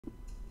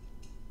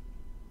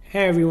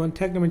Hey everyone,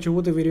 Technomentor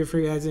with a video for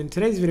you guys. In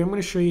today's video, I'm going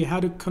to show you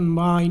how to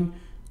combine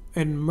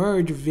and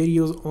merge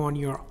videos on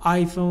your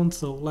iPhone.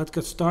 So let's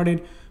get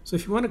started. So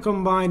if you want to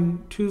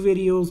combine 2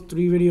 videos,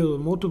 3 videos, or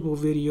multiple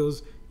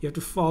videos, you have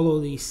to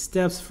follow these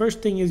steps.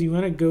 First thing is you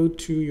want to go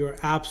to your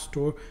app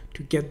store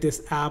to get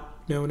this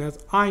app known as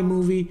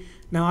iMovie.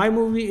 Now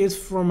iMovie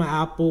is from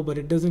Apple, but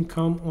it doesn't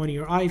come on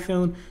your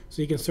iPhone.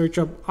 So you can search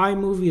up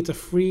iMovie. It's a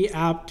free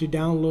app to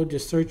download.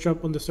 Just search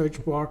up on the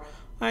search bar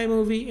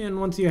iMovie, and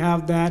once you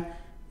have that,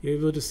 you're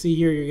able to see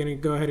here, you're going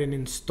to go ahead and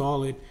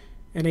install it.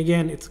 And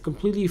again, it's a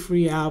completely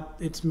free app.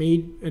 It's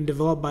made and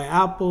developed by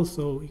Apple,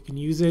 so you can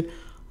use it.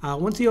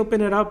 Once you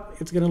open it up,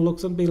 it's going to look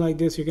something like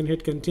this. You're going to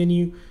hit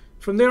continue.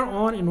 From there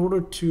on, in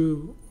order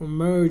to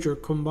merge or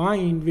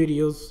combine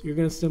videos, you're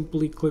going to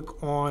simply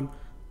click on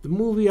the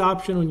movie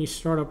option when you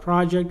start a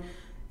project.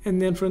 And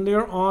then from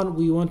there on,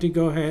 we want to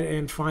go ahead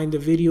and find the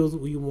videos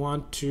we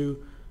want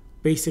to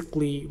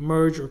basically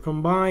merge or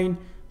combine.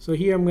 So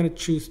here I'm going to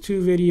choose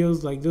 2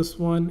 videos like this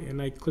one,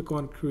 and I click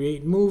on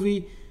create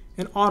movie,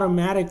 and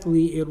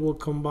automatically it will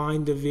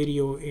combine the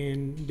video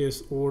in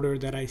this order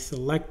that I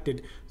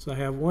selected. So I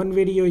have one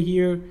video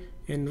here,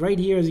 and right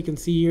here, as you can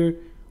see here,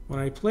 when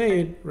I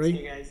play it, right,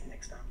 see you guys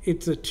next time.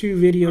 It's a 2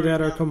 videos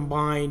that are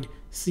combined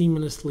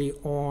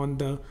seamlessly on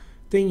the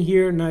thing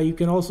here. Now you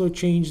can also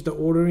change the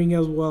ordering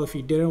as well. If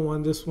you didn't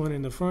want this one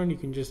in the front, you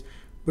can just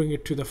bring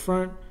it to the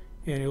front,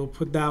 and it will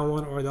put that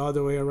one, or the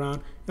other way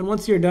around. And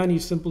once you're done, you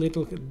simply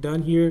click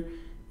done here,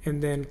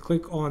 and then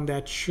click on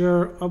that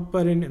share up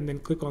button, and then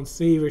click on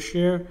save or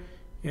share,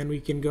 and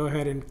we can go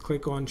ahead and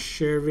click on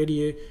share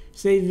video,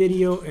 save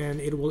video, and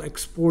it will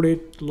export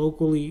it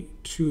locally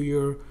to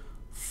your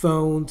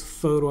phone's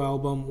photo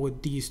album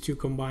with these 2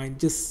 combined.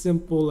 Just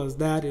simple as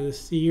that. You'll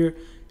see here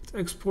it's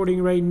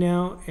exporting right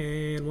now,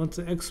 and once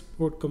the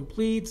export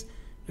completes,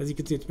 as you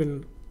can see, it's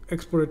been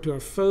exported to our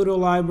photo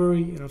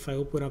library. And if I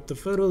open up the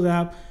Photos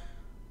app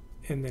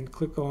and then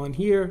click on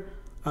here,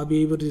 I'll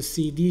be able to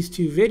see these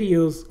 2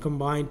 videos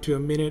combined to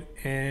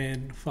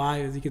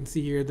 1:05. As you can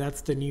see here, that's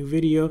the new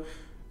video,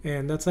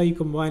 and that's how you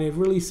combine it.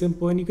 Really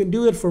simple, and you can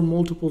do it for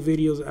multiple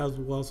videos as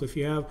well. So if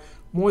you have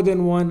more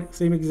than one,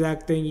 same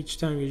exact thing each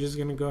time, you're just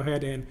going to go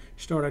ahead and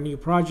start a new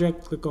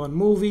project, click on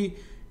movie,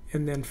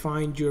 and then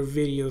find your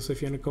video. So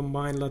if you want to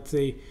combine, let's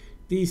say,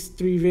 these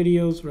 3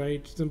 videos,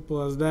 right,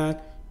 simple as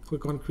that,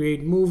 click on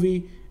create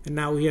movie, and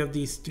now we have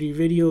these 3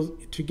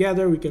 videos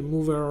together. We can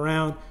move it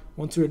around.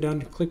 Once we're done,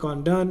 click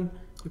on done,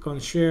 click on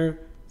share,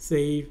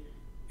 save,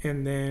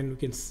 and then we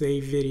can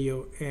save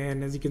video.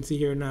 And as you can see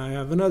here, now I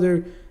have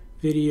another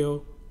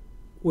video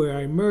where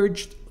I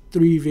merged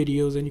 3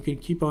 videos, and you can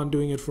keep on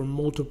doing it for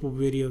multiple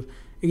videos.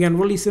 Again,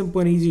 really simple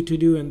and easy to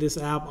do in this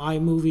app,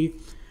 iMovie.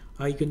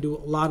 You can do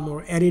a lot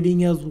more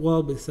editing as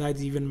well,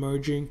 besides even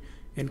merging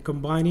and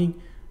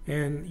combining,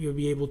 and you'll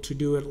be able to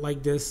do it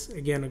like this.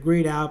 Again, a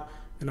great app.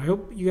 And I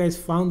hope you guys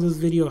found this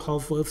video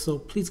helpful. If so,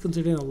 please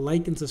consider the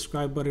like and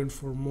subscribe button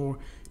for more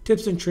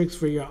tips and tricks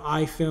for your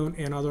iPhone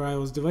and other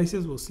iOS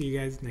devices. We'll see you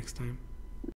guys next time.